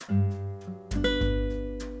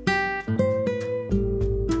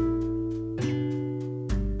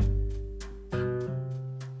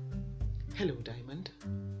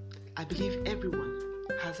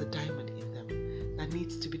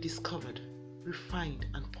refined,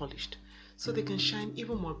 and polished so they can shine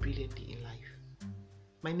even more brilliantly in life.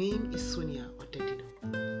 My name is Sonia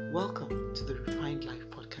Odedino. Welcome to the Refined Life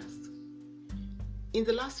podcast. In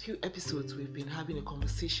the last few episodes, we've been having a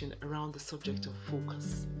conversation around the subject of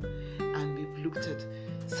focus, and we've looked at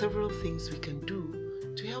several things we can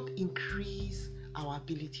do to help increase our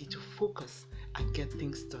ability to focus and get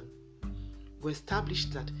things done. We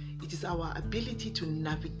established that it is our ability to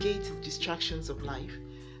navigate the distractions of life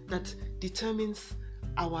that determines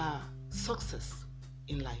our success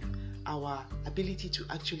in life, our ability to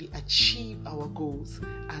actually achieve our goals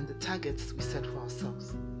and the targets we set for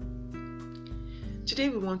ourselves. Today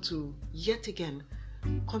we want to yet again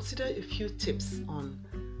consider a few tips on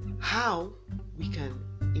how we can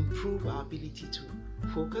improve our ability to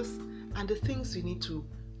focus and the things we need to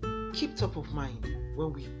keep top of mind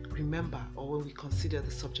when we remember or when we consider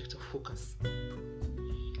the subject of focus.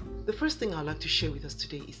 The first thing I'd like to share with us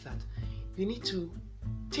today is that you need to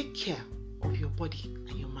take care of your body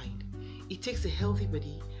and your mind. It takes a healthy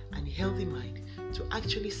body and a healthy mind to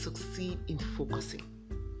actually succeed in focusing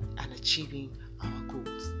and achieving our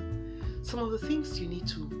goals. Some of the things you need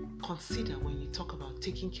to consider when you talk about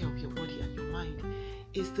taking care of your body and your mind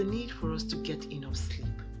is the need for us to get enough sleep.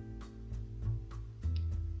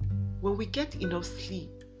 When we get enough sleep,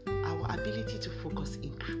 our ability to focus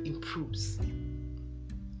improves.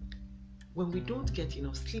 When we don't get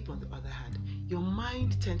enough sleep, on the other hand, your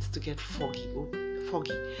mind tends to get foggy,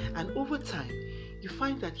 and over time, you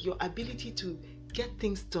find that your ability to get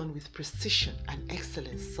things done with precision and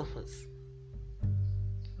excellence suffers.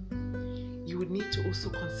 You would need to also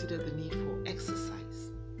consider the need for exercise.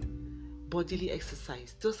 Bodily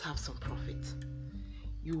exercise does have some profit.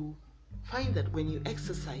 You find that when you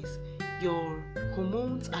exercise, your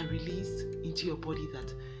hormones are released into your body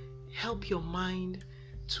that help your mind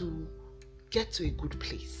to get to a good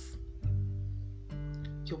place.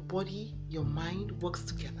 Your body, your mind works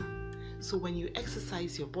together. So when you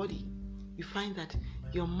exercise your body, you find that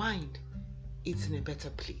your mind is in a better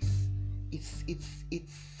place. It's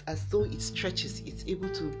as though it stretches. It's able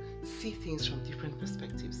to see things from different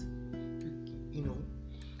perspectives.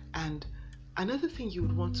 And another thing you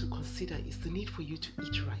would want to consider is the need for you to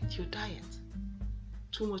eat right, your diet.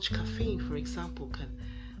 Too much caffeine, for example, can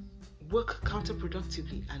work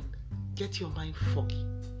counterproductively and get your mind foggy.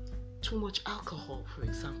 Too much alcohol, for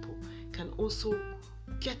example, can also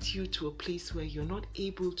get you to a place where you're not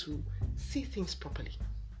able to see things properly.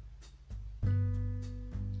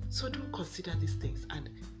 So do consider these things and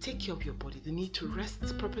take care of your body. The need to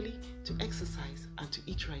rest properly, to exercise, and to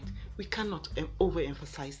eat right. We cannot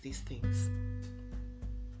overemphasize these things.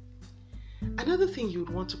 Another thing you would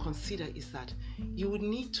want to consider is that you would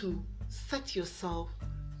need to set yourself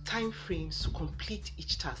time frames to complete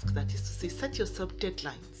each task. That is to say, set yourself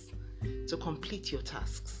deadlines to complete your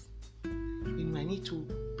tasks. You might need to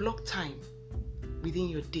block time within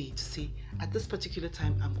your day to say, at this particular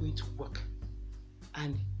time, I'm going to work,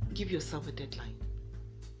 and give yourself a deadline.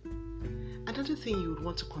 Another thing you would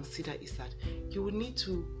want to consider is that you would need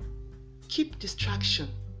to keep distraction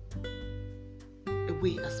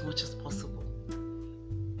away as much as possible.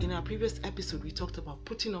 In our previous episode, we talked about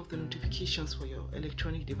putting off the notifications for your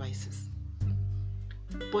electronic devices.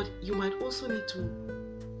 But you might also need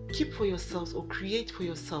to keep for yourselves or create for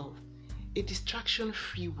yourself a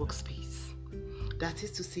distraction-free workspace. That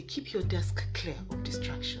is to say, keep your desk clear of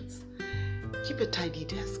distractions. Keep a tidy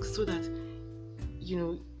desk so that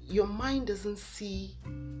your mind doesn't see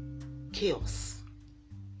chaos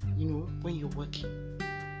when you're working.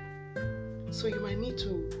 So you might need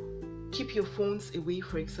to keep your phones away,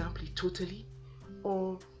 for example, totally,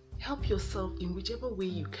 or help yourself in whichever way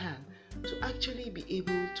you can to actually be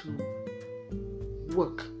able to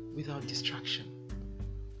work without distraction.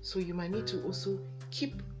 So you might need to also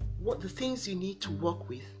keep the things you need to work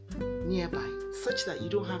with nearby, such that you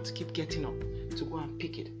don't have to keep getting up to go and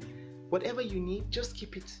pick it. Whatever you need, just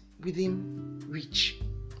keep it within reach.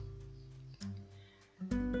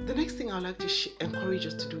 The next thing I'd like to encourage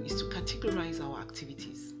us to do is to categorize our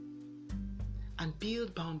activities and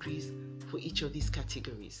build boundaries for each of these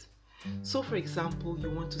categories. So, for example, you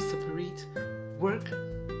want to separate work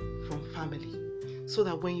from family so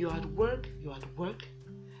that when you're at work,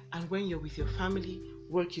 and when you're with your family,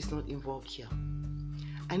 work is not involved here.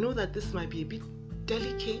 I know that this might be a bit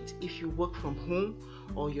delicate if you work from home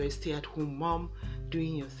or you're a stay-at-home mom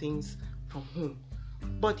doing your things from home.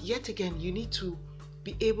 But yet again, you need to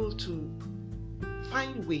be able to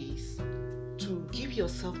find ways to give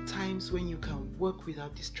yourself times when you can work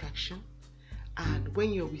without distraction. And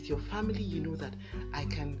when you're with your family, you know that I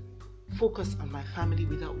can focus on my family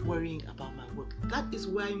without worrying about my work. That is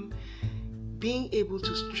when being able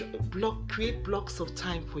to create blocks of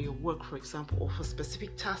time for your work, for example, or for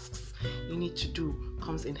specific tasks you need to do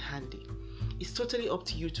comes in handy. It's totally up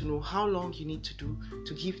to you to know how long you need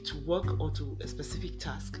to give to work or to a specific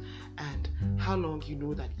task, and how long you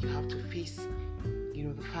know that you have to face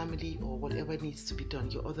the family or whatever needs to be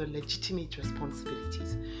done, your other legitimate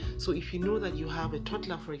responsibilities. So if you know that you have a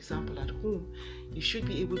toddler, for example, at home, you should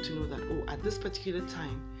be able to know that, at this particular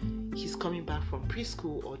time he's coming back from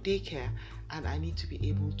preschool or daycare, and I need to be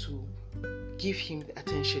able to give him the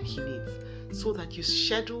attention he needs, so that you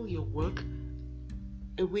schedule your work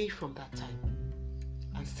away from that time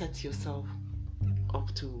and set yourself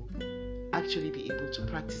up to actually be able to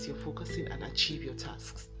practice your focusing and achieve your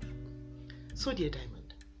tasks. So dear Diamond,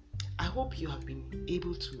 I hope you have been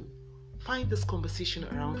able to find this conversation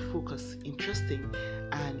around focus interesting,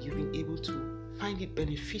 and you've been able to find it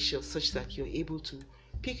beneficial, such that you're able to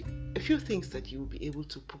pick a few things that you will be able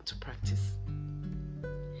to put to practice.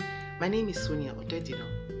 My name is Sonia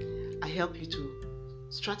Odedino. I help you to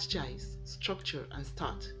strategize, structure, and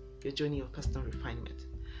start your journey of personal refinement.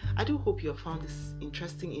 I do hope you have found this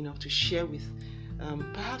interesting enough to share with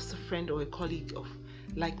perhaps a friend or a colleague of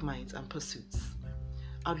like minds and pursuits.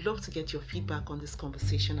 I'd love to get your feedback on this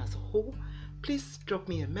conversation as a whole. Please drop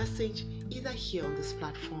me a message either here on this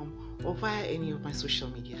platform or via any of my social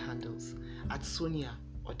media handles at Sonia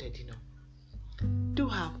Odedino. Do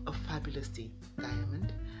have a fabulous day,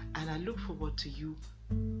 Diamond, and I look forward to you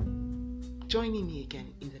joining me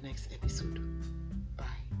again in the next episode.